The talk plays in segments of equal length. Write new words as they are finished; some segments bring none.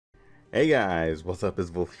Hey guys, what's up?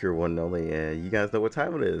 It's Volf here, one and only, and you guys know what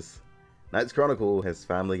time it is. Knight's Chronicle has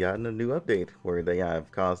finally gotten a new update where they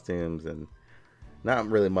have costumes and not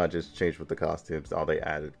really much has changed with the costumes. All they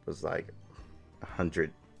added was like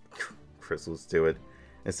 100 crystals to it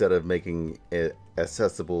instead of making it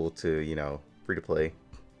accessible to, free to play.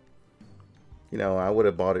 I would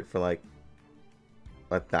have bought it for like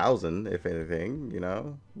 1,000 if anything,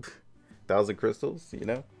 1,000 crystals,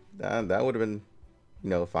 that would have been,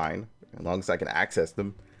 fine as long as I can access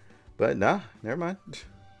them. But nah, never mind.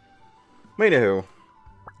 Anywho,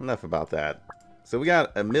 enough about that. So we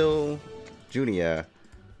got Emilia, Junia,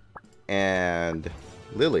 and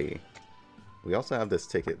Lily. We also have this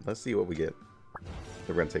ticket. Let's see what we get. So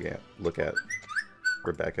we're gonna take a look at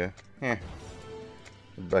Rebecca.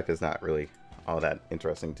 Rebecca's not really all that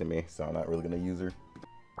interesting to me, so I'm not really gonna use her.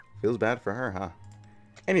 Feels bad for her, huh?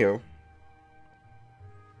 Anywho,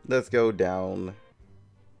 let's go down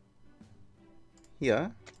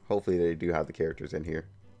here. Hopefully they do have the characters in here.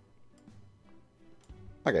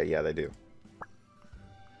 Okay, yeah, they do.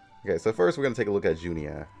 Okay, so first we're going to take a look at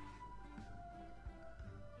Junia.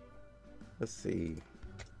 Let's see.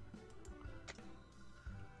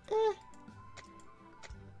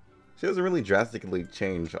 She doesn't really drastically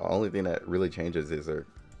change. The only thing that really changes is her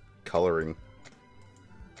coloring.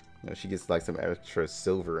 She gets like some extra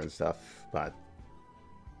silver and stuff, but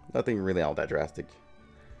nothing really all that drastic.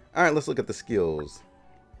 Alright, let's look at the skills.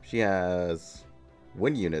 She has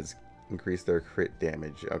wind units increase their crit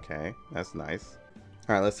damage. Okay, that's nice.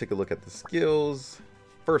 Alright, let's take a look at the skills.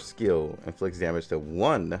 First skill inflicts damage to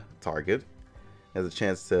one target. Has a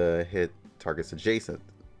chance to hit targets adjacent.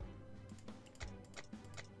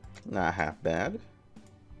 Not half bad.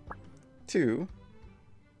 2.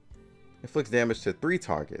 Inflicts damage to 3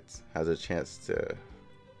 targets. Has a chance to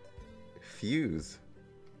fuse.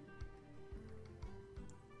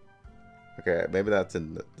 Okay, maybe that's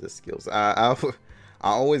in the skills. I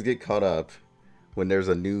always get caught up when there's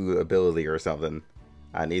a new ability or something.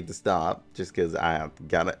 I need to stop just because I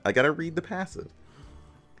gotta read the passive.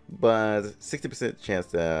 But 60% chance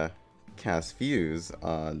to cast fuse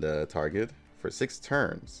on the target for 6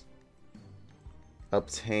 turns.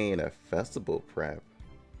 Obtain a festival prep.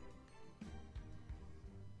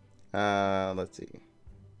 Let's see.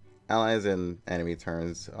 Allies and enemy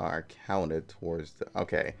turns are counted towards the...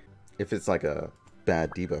 Okay. If it's like a bad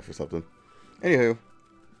debuff or something. Anywho,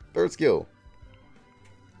 third skill.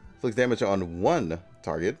 Inflicts damage on one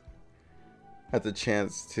target. Has a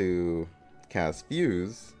chance to cast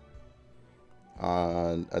fuse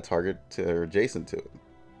on a target to adjacent to it.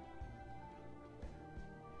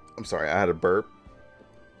 I'm sorry, I had a burp.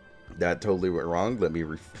 That totally went wrong. Let me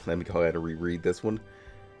go ahead and reread this one.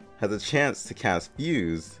 Has a chance to cast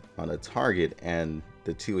fuse on a target and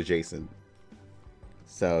the 2 adjacent.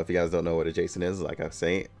 So if you guys don't know what adjacent is, like I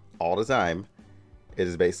say all the time, it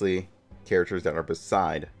is basically characters that are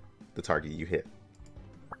beside the target you hit.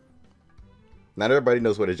 Not everybody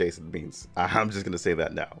knows what adjacent means. I'm just gonna say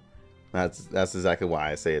that now. That's exactly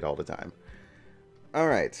why I say it all the time.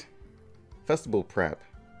 Alright. Festival prep.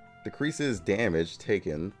 Decreases damage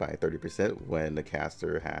taken by 30% when the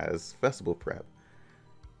caster has festival prep.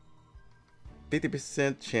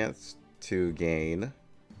 50% chance to gain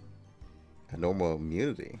a normal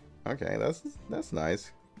immunity. Okay, that's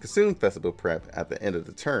nice. Consume festival prep at the end of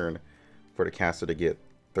the turn for the caster to get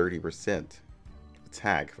 30%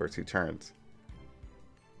 attack for 2 turns.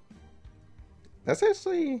 That's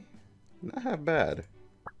actually not half bad.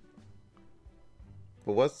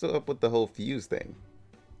 But what's up with the whole fuse thing?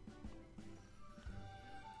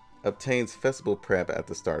 Obtains festival prep at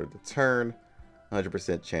the start of the turn.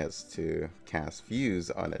 100% chance to cast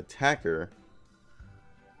fuse on an attacker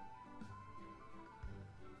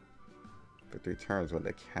for 3 turns when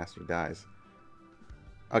the caster dies.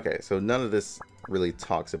 Okay, so none of this really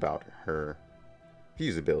talks about her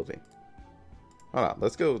fuse ability. Hold on,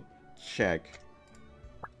 let's go check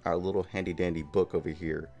our little handy dandy book over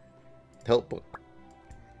here. Help book.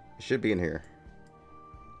 It should be in here.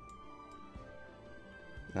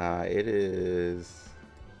 It is...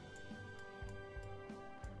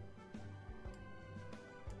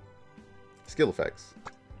 Skill effects.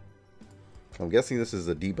 I'm guessing this is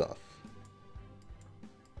a debuff.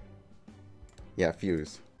 Yeah,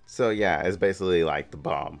 fuse. So yeah, it's basically like the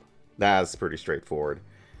bomb. That's pretty straightforward.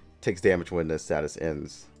 Takes damage when the status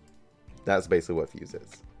ends. That's basically what fuse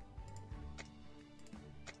is.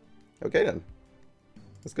 Okay then.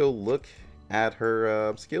 Let's go look at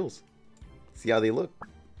her skills. See how they look.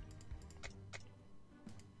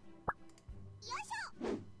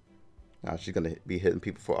 Now she's gonna be hitting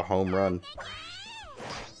people for a home run.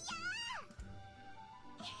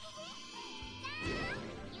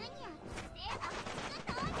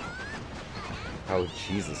 Oh,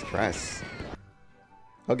 Jesus Christ.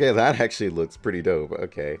 Okay, that actually looks pretty dope.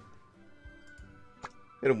 Okay.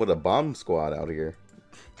 Hit him with a bomb squad out here.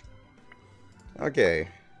 Okay.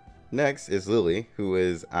 Next is Lily, who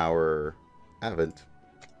is our Avent.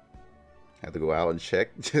 Have to go out and check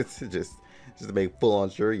just to make full on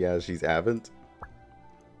sure. Yeah, she's Avent.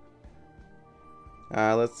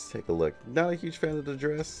 Let's take a look. Not a huge fan of the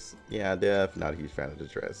dress. Yeah, Def, not a huge fan of the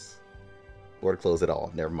dress. Or the clothes at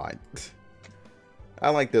all. Never mind. I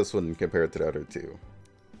like this one compared to the other two.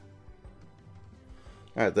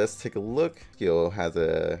 Alright, let's take a look. Skill has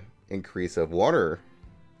a increase of water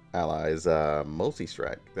allies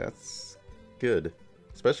multi-strike. That's good.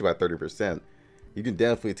 Especially by 30%. You can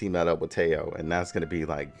definitely team that up with Teo, and that's going to be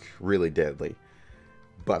like really deadly.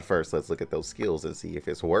 But first, let's look at those skills and see if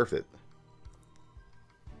it's worth it.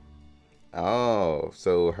 Oh,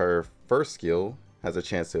 so her first skill has a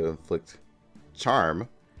chance to inflict charm,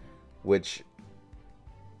 which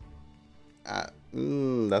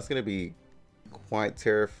that's going to be quite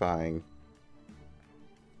terrifying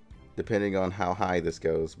depending on how high this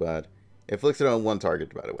goes, but inflicts it on one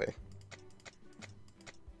target, by the way.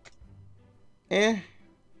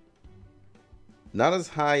 Not as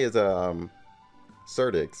high as Serdix.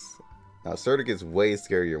 Now Serdix is way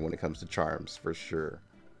scarier when it comes to charms, for sure.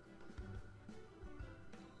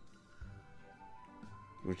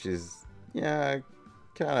 Which is, yeah,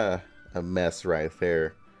 kind of a mess right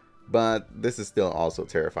there. But this is still also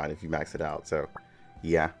terrifying if you max it out, so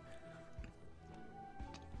yeah.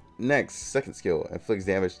 Next, second skill, inflicts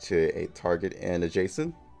damage to a target and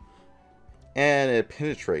adjacent. And it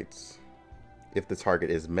penetrates if the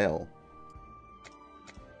target is male.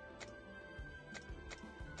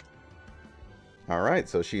 Alright,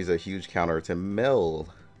 so she's a huge counter to male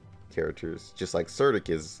characters, just like Serdix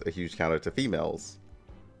is a huge counter to females.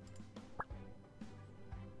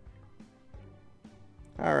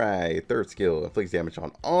 Alright, third skill, inflicts damage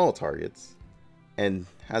on all targets and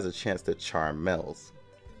has a chance to charm males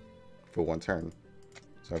for one turn.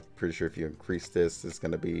 So I'm pretty sure if you increase this, it's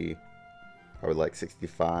going to be probably like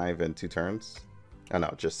 65 in 2 turns. Oh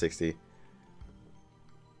no, just 60.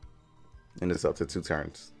 And it's up to 2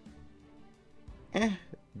 turns.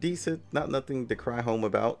 Decent, not nothing to cry home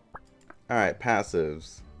about. Alright,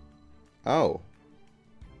 passives. Oh.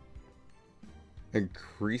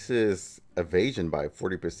 Increases evasion by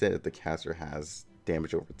 40% if the caster has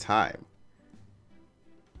damage over time.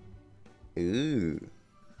 Ooh.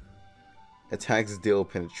 Attacks deal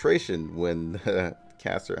penetration when the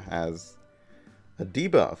caster has a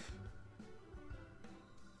debuff.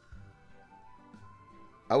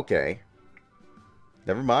 Okay.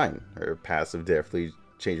 Never mind. Her passive definitely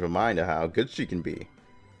changed my mind to how good she can be.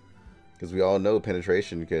 Because we all know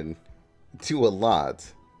penetration can do a lot.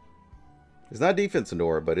 It's not defense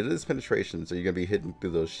nor, but it is penetration, so you're going to be hitting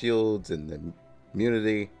through those shields and the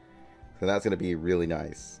immunity. So that's going to be really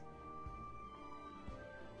nice.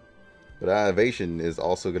 But evasion is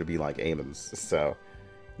also going to be like Amon's. So,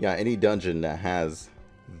 yeah, any dungeon that has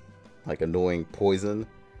like annoying poison,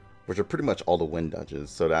 which are pretty much all the wind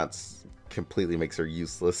dungeons, so that's completely makes her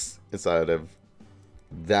useless inside of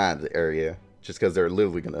that area, just because they're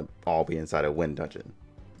literally going to all be inside a wind dungeon.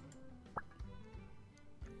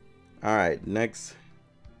 Alright, next,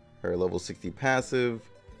 her level 60 passive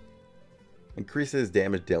increases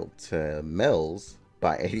damage dealt to males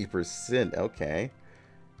by 80%. Okay.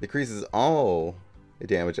 Decreases all the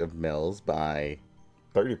damage of males by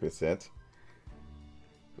 30%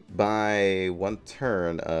 by 1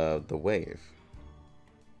 turn of the wave.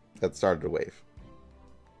 That started the wave.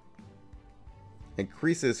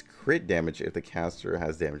 Increases crit damage if the caster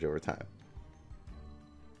has damage over time.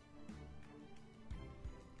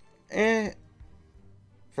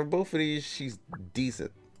 For both of these, she's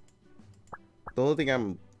decent. The only thing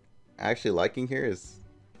I'm actually liking here is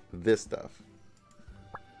this stuff.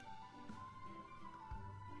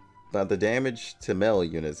 But the damage to male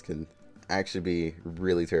units can actually be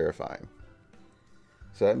really terrifying.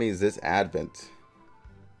 So that means this advent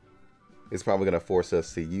is probably going to force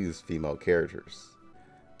us to use female characters.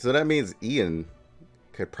 So that means Ian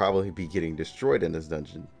could probably be getting destroyed in this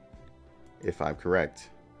dungeon, if I'm correct.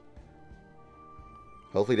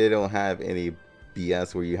 Hopefully they don't have any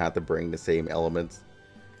BS where you have to bring the same elements.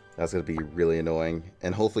 That's going to be really annoying.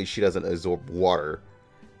 And hopefully she doesn't absorb water.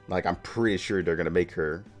 Like, I'm pretty sure they're going to make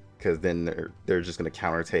her, because then they're just going to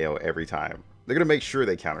counter Teo every time. They're going to make sure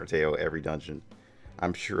they counter Teo every dungeon.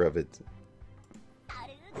 I'm sure of it.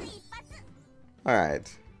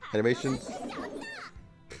 Alright. Animations.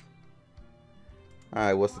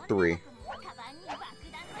 Alright, what's the 3?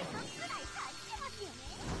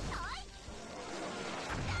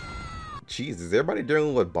 Jeez, is everybody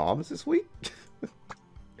dealing with bombs this week?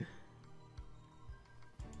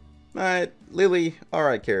 Alright, Lily,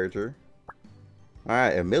 alright character.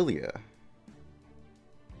 Alright, Emilia.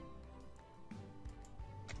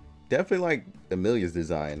 Definitely like Emilia's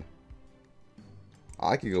design.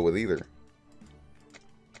 I could go with either.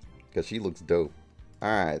 Because she looks dope.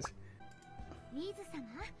 Alright.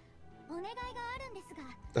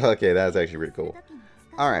 Okay, that's actually really cool.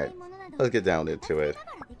 Alright, let's get down into it.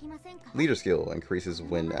 Leader skill increases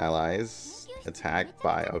when allies attack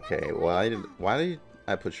by... Okay, why did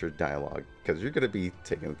I put your dialogue? Because you're going to be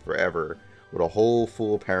taking forever with a whole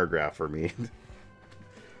full paragraph for me.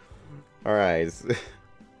 Alright.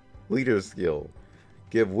 Leader skill.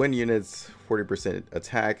 Give win units 40%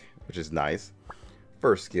 attack, which is nice.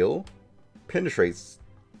 First skill. Penetrates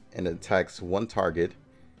and attacks one target.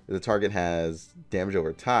 If the target has damage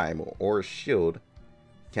over time or a shield,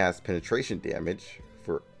 cast penetration damage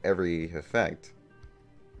for every effect.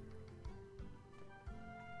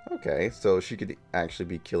 Okay, so she could actually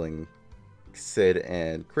be killing Sid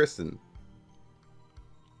and Kristen.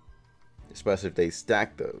 Especially if they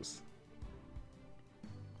stack those.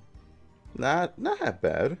 Not that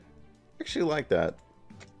bad. Actually like that.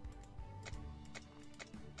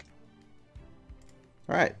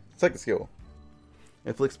 Alright, second skill.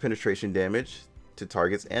 Inflicts penetration damage to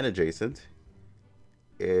targets and adjacent.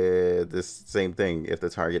 This same thing if the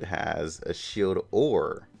target has a shield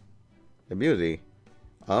or immunity.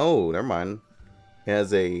 Oh, never mind. It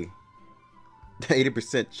has a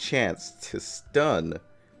 80% chance to stun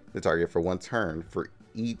the target for one turn for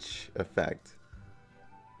each effect.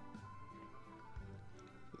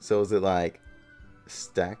 So is it like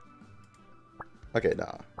stack? Okay,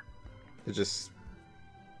 nah. It just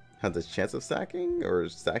has a chance of stacking, or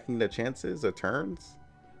stacking the chances of turns?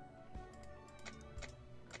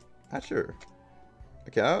 Not sure.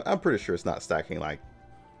 Okay, I'm pretty sure it's not stacking like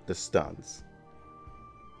the stuns.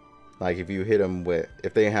 Like if you hit them with,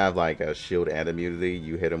 if they have like a shield and immunity,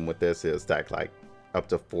 you hit them with this, it'll stack like up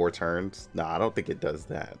to 4 turns. Nah, I don't think it does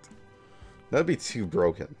that. That'd be too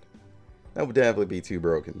broken. That would definitely be too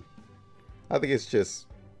broken. I think it's just,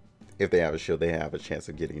 if they have a shield, they have a chance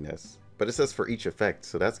of getting this. But it says for each effect,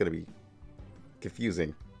 so that's going to be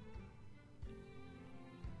confusing.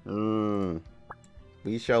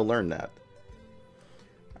 We shall learn that.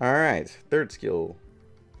 Alright, third skill.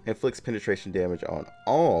 Inflicts penetration damage on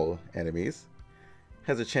all enemies.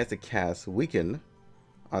 Has a chance to cast Weaken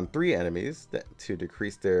on 3 enemies to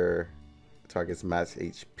decrease their target's max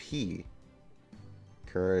HP.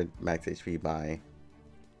 Current max HP by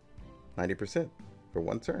 90% for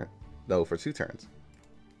 1 turn. No, for 2 turns.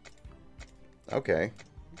 Okay.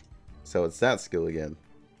 So it's that skill again.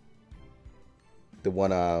 The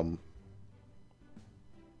one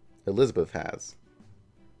Elizabeth has.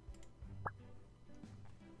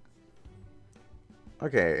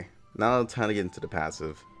 Okay, now time to get into the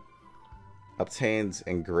passive. Obtains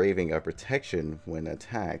engraving of protection when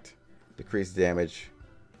attacked. Decreased damage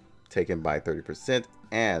taken by 30%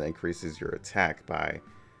 and increases your attack by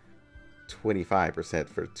 25%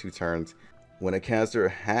 for 2 turns. When a caster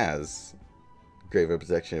has Grave of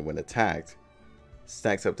Protection when attacked,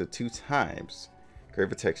 stacks up to 2 times. Grave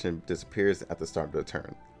Protection disappears at the start of the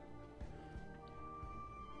turn.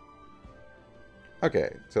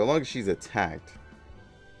 Okay, so as long as she's attacked,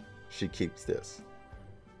 she keeps this.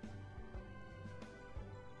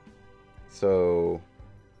 So,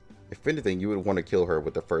 if anything, you would want to kill her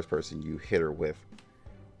with the first person you hit her with,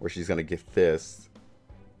 where she's going to get this,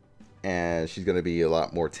 and she's going to be a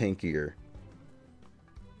lot more tankier.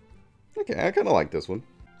 Okay, I kind of like this one.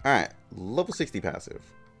 Alright, level 60 passive.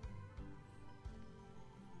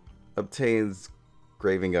 Obtains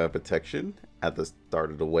Graving of Protection at the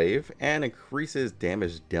start of the wave, and increases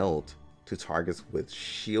damage dealt to targets with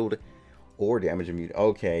shield or damage immune.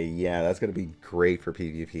 Okay, yeah, that's going to be great for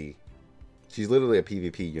PvP. She's literally a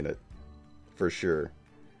PvP unit, for sure.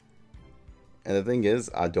 And the thing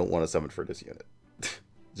is, I don't want to summon for this unit.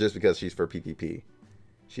 Just because she's for PvP.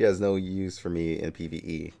 She has no use for me in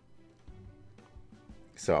PvE.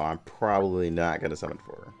 So I'm probably not going to summon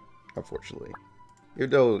for her, unfortunately.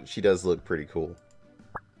 Even though she does look pretty cool.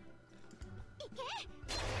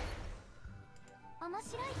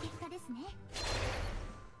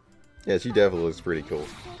 Yeah, she definitely looks pretty cool.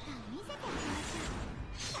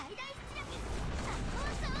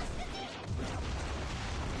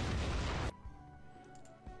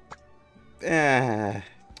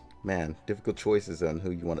 Man, difficult choices on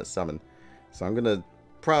who you want to summon. So I'm gonna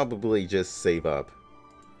probably just save up,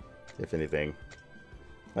 if anything.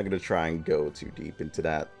 I'm not gonna try and go too deep into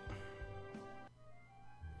that.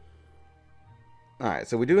 Alright,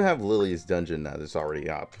 so we do have Lily's dungeon that is already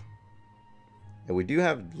up. And we do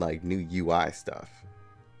have, like, new UI stuff.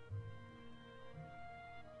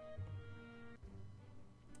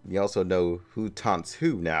 We also know who taunts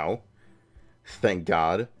who now. Thank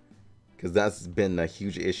God. Because that's been a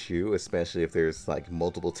huge issue, especially if there's, like,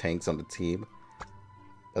 multiple tanks on the team.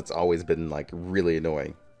 That's always been, like, really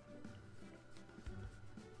annoying.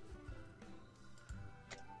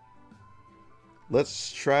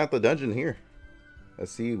 Let's try out the dungeon here.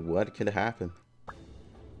 Let's see what can happen.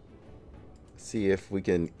 See if we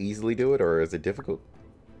can easily do it, or is it difficult?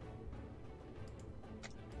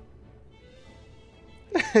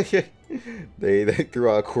 they threw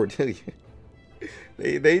out Cordelia.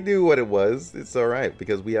 They knew what it was. It's alright,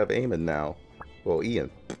 because we have Eamon now. Well, Ian.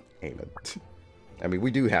 Eamon. I mean, we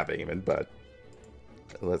do have Eamon, but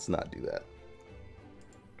let's not do that.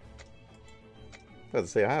 I was about to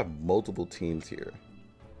say, I have multiple teams here.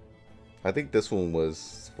 I think this one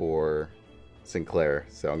was for Sinclair,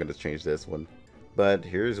 so I'm going to change this one. But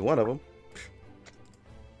here's one of them.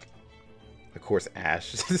 Of course,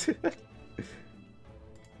 Ash.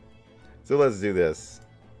 So let's do this.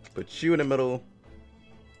 Put you in the middle.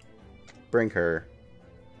 Bring her.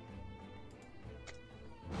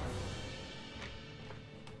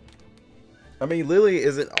 I mean, Lily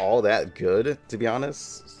isn't all that good, to be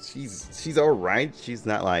honest. She's alright. She's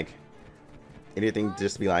not like anything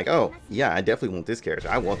just to be like, oh, yeah, I definitely want this character.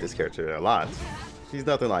 I want this character a lot. She's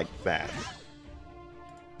nothing like that.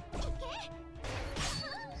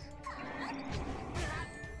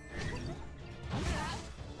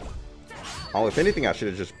 Oh, if anything, I should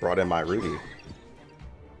have just brought in my Ruby.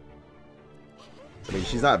 I mean,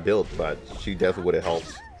 she's not built, but she definitely would have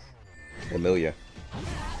helped Emilia.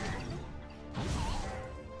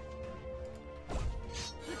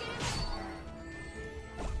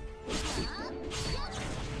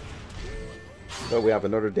 So we have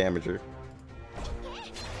another damager.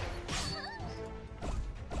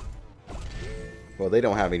 Well, they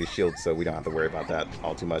don't have any shields, so we don't have to worry about that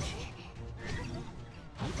all too much.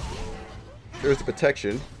 There's the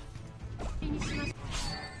protection,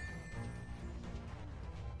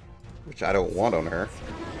 which I don't want on her.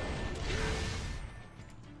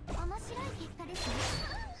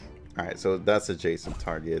 Alright, so that's adjacent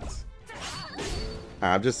targets.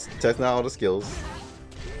 I'm just testing out all the skills.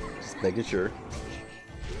 Just making sure.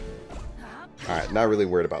 Alright, not really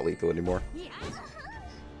worried about lethal anymore.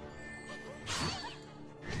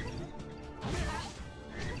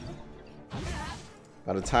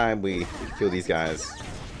 By the time we kill these guys,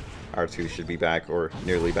 R2 should be back, or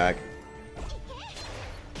nearly back.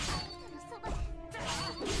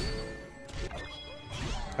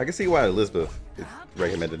 I can see why Elizabeth is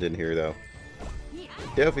recommended in here, though.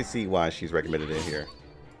 Definitely see why she's recommended in here.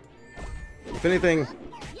 If anything,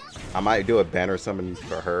 I might do a banner summon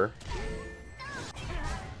for her.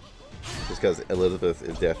 Just because Elizabeth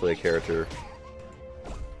is definitely a character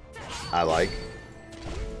I like.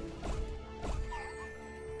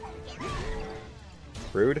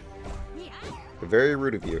 Rude? Very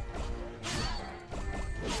rude of you.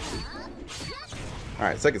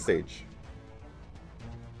 Alright, second stage.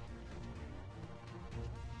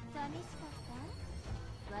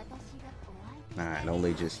 Alright,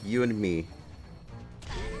 only just you and me.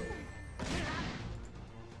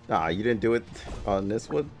 Ah, you didn't do it on this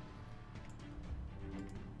one?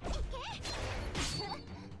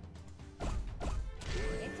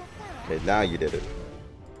 Okay, now you did it.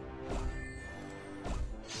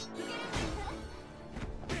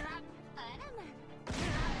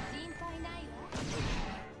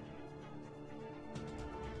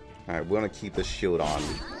 Alright, we want to keep the shield on.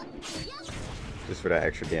 Just for that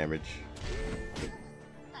extra damage.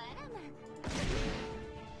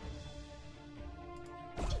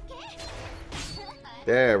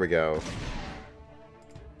 There we go.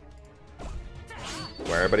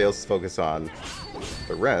 Where everybody else is focused on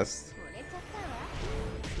the rest.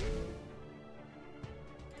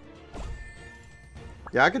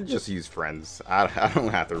 Yeah, I could just use friends. I don't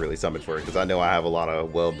have to really summon for it because I know I have a lot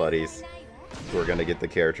of well buddies who are gonna get the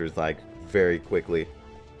characters like very quickly.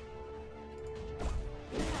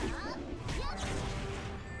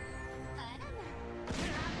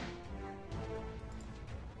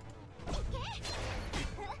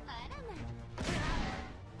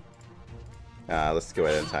 Let's go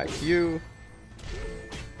ahead and attack you.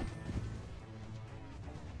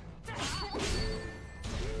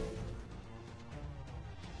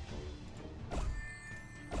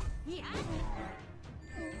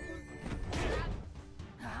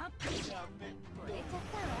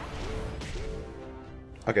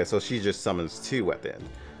 Okay, so she just summons two at the end.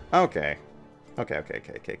 Okay. Okay,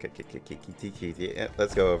 yeah,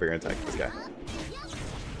 let's go over here and attack this guy.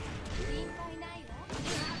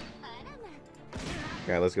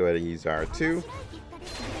 Okay, let's go ahead and use our 2.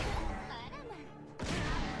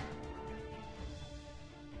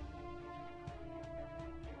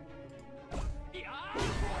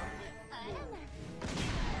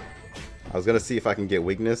 I was gonna see if I can get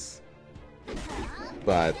weakness,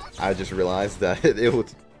 but I just realized that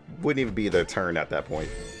wouldn't even be their turn at that point.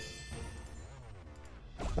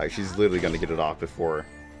 Like, she's literally gonna get it off before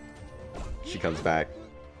she comes back.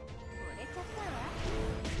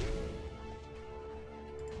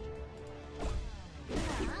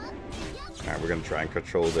 Alright, we're gonna try and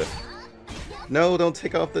control the... No, don't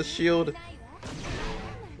take off the shield!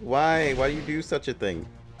 Why? Why do you do such a thing?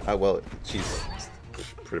 Well, she's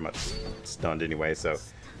pretty much stunned anyway, so...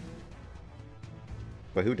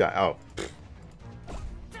 But who died? Oh.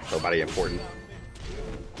 Nobody important.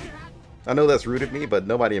 I know that's rude of me, but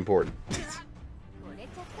nobody important.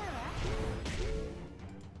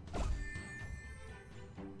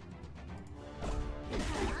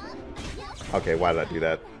 Okay, why did I do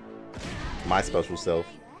that? My special self.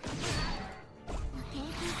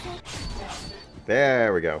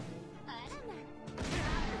 There we go.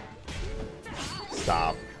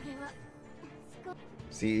 Stop.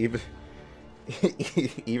 See,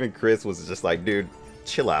 even Chris was just like, dude,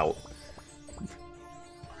 chill out.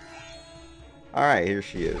 Alright, here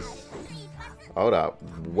she is. Hold up.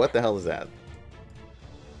 What the hell is that?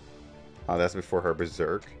 Oh, that's before her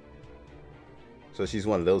berserk. So she's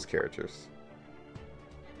one of those characters.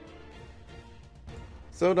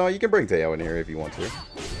 So no, you can bring Teo in here if you want to.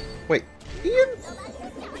 Wait, Ian?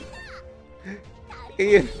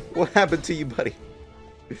 Ian, what happened to you, buddy?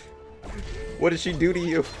 What did she do to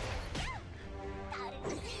you?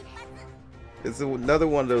 It's another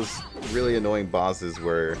one of those really annoying bosses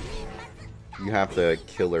where you have to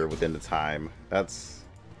kill her within the time. I'm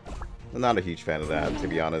not a huge fan of that, to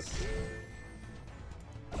be honest.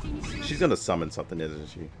 She's gonna summon something, isn't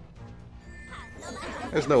she?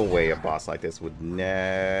 There's no way a boss like this would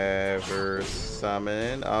never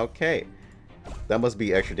summon. Okay. That must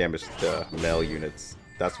be extra damage to melee units.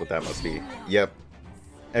 That's what that must be. Yep.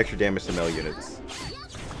 Extra damage to melee units.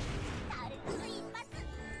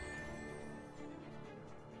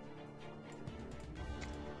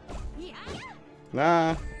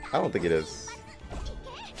 Nah, I don't think it is.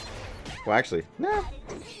 Well, actually, nah.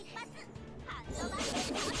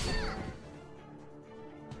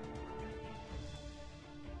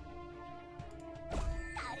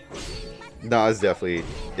 No, it definitely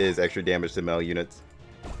is extra damage to melee units.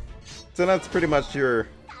 So that's pretty much your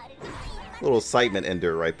little excitement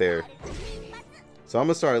ender right there. So I'm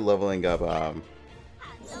gonna start leveling up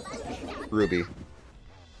Ruby.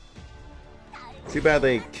 Too bad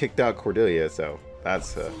they kicked out Cordelia, so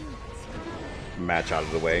that's a match out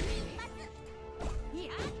of the way.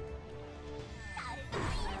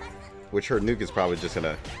 Which her nuke is probably just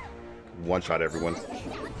gonna one-shot everyone.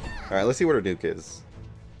 Alright, let's see what her nuke is.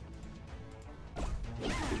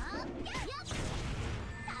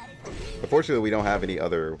 Unfortunately, we don't have any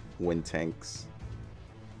other wind tanks.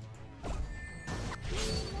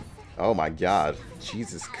 Oh my god.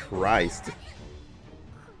 Jesus Christ.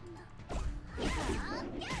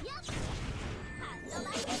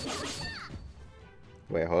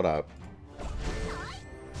 Wait, hold up.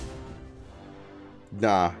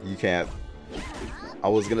 Nah, you can't. I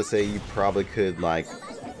was gonna say you probably could, like,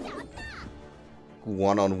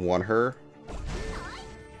 one-on-one her.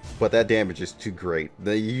 But that damage is too great.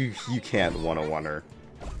 You can't one-on-one her.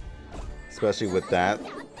 Especially with that.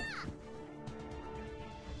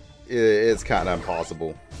 It's kind of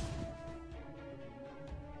impossible.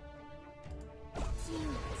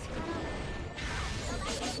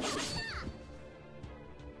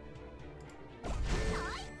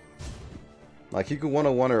 Like, you can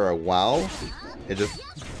one-on-one her a while and just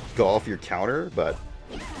go off your counter, but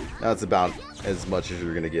that's about as much as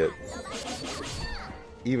you're gonna get.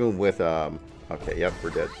 Even with, okay, yep,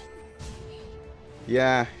 we're dead.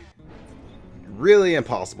 Yeah, really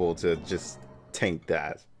impossible to just tank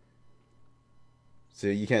that. So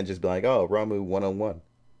you can't just be like, oh, Ramu one-on-one,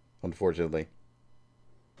 unfortunately.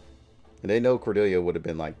 And they know Cordelia would have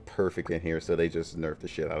been, like, perfect in here, so they just nerfed the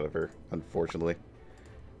shit out of her, unfortunately.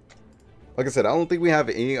 Like I said, I don't think we have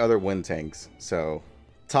any other wind tanks, so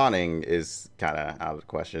taunting is kind of out of the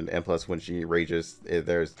question. And plus, when she rages,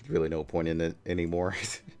 there's really no point in it anymore.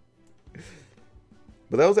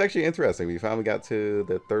 But that was actually interesting. We finally got to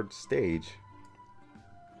the 3rd stage.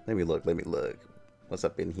 Let me look. What's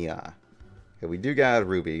up in here? Okay, we do got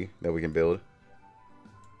Ruby that we can build.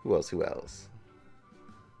 Who else?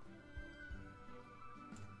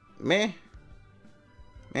 meh.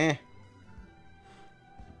 I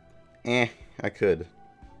could.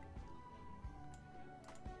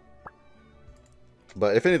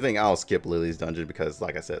 But if anything, I'll skip Lily's dungeon because,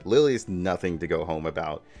 like I said, Lily's nothing to go home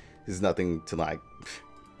about. There's nothing to, like,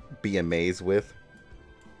 be amazed with.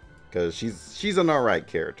 Because she's an alright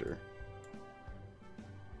character.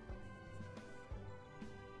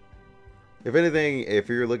 If anything, if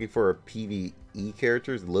you're looking for a PvE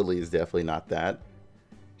characters, Lily is definitely not that.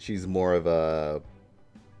 She's more of a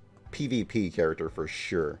PvP character for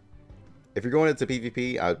sure. If you're going into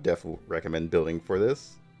PvP, I would definitely recommend building for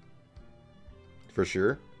this. For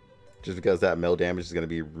sure. Just because that melee damage is going to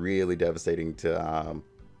be really devastating to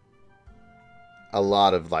a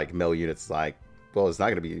lot of like melee units. Like, well, it's not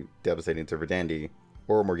going to be devastating to Verdandi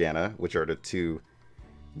or Morgana, which are the two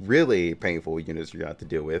really painful units you're going to have to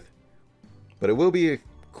deal with. But it will be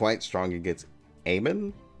quite strong against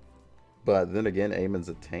Eamon. But then again, Aemon's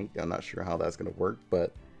a tank. I'm not sure how that's going to work.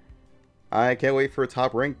 But I can't wait for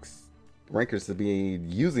top rankers to be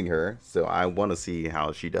using her. So I want to see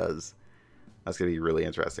how she does. That's going to be really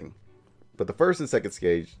interesting. But the first and second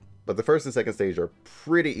stage are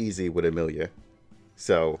pretty easy with Emilia.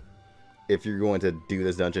 So if you're going to do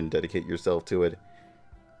this dungeon, dedicate yourself to it.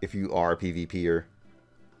 If you are a PvPer,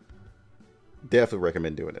 definitely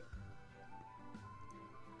recommend doing it.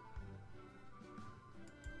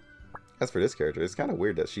 As for this character, it's kind of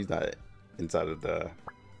weird that she's not inside of the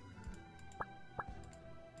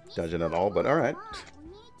dungeon at all, but alright.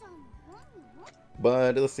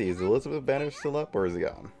 But let's see, is Elizabeth banner still up or is it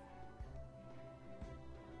gone?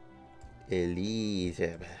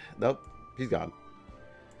 Elizabeth. Nope, she's gone.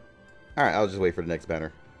 Alright, I'll just wait for the next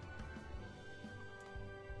banner.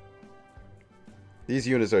 These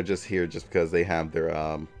units are just here just because they have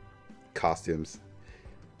their costumes.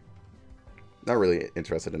 Not really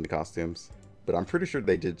interested in the costumes, but I'm pretty sure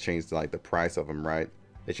they did change like the price of them, right?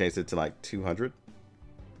 They changed it to like 200,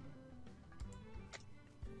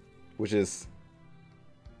 which is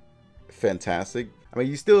fantastic. I mean,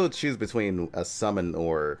 you still choose between a summon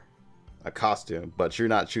or a costume, but you're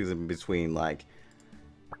not choosing between like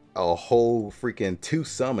a whole freaking 2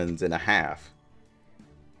 summons and a half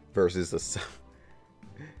versus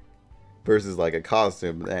versus like a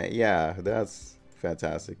costume. Yeah, that's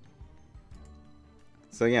fantastic.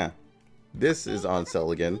 So yeah, this is on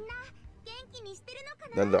sale again.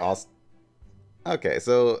 Then they're all okay.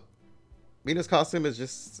 So Mina's costume is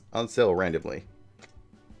just on sale randomly.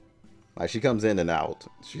 Like she comes in and out.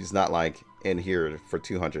 She's not like in here for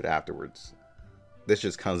 200 afterwards. This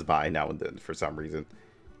just comes by now and then for some reason.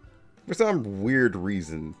 For some weird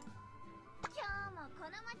reason.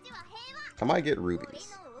 I might get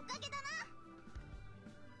rubies.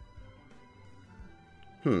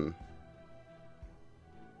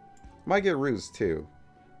 Might get rues too.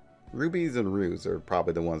 Rubies and rues are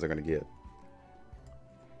probably the ones I'm gonna get.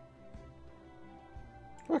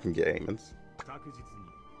 Or I can get Aemons.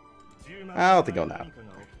 I don't think I'll now.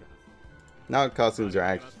 Now costumes are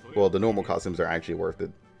actually, well, the normal costumes are actually worth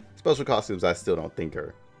it. Special costumes I still don't think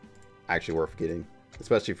are actually worth getting,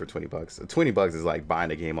 especially for 20 bucks. 20 bucks is like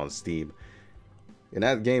buying a game on Steam. And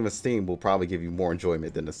that game of Steam will probably give you more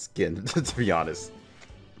enjoyment than the skin, to be honest.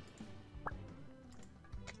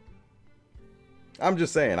 I'm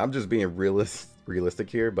just saying, I'm just being realistic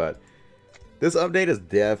here, but this update has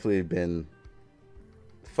definitely been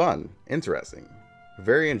fun, interesting,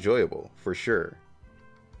 very enjoyable, for sure.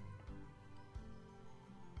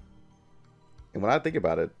 And when I think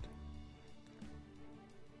about it,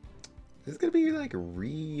 this is going to be like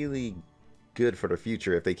really good for the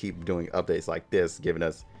future if they keep doing updates like this, giving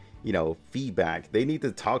us, you know, feedback. They need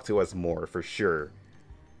to talk to us more, for sure.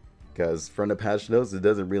 Because from the patch notes, it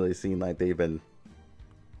doesn't really seem like they've been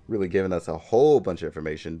really giving us a whole bunch of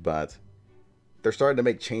information, but they're starting to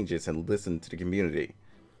make changes and listen to the community,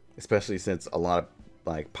 especially since a lot of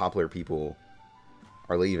like popular people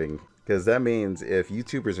are leaving. Because that means if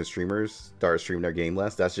YouTubers and streamers start streaming their game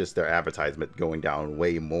less, that's just their advertisement going down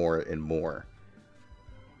way more and more.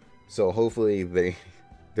 So hopefully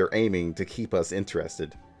they're aiming to keep us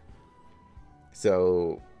interested.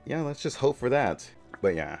 So yeah, let's just hope for that.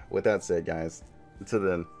 But yeah, with that said, guys, until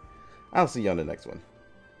then, I'll see you on the next one.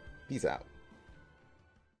 Peace out.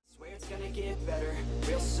 Swear it's gonna get better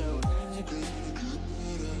real soon.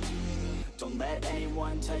 Don't let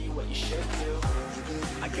anyone tell you what you should do.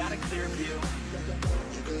 I got a clear view.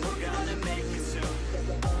 We're gonna make it soon.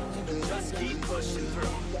 Just keep pushing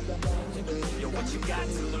through. You're what you got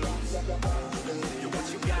to lose. You're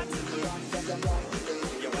what you got to lose.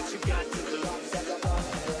 You're what you got to lose.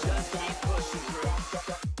 Just keep pushing through.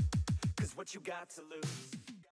 'Cause what you got to lose.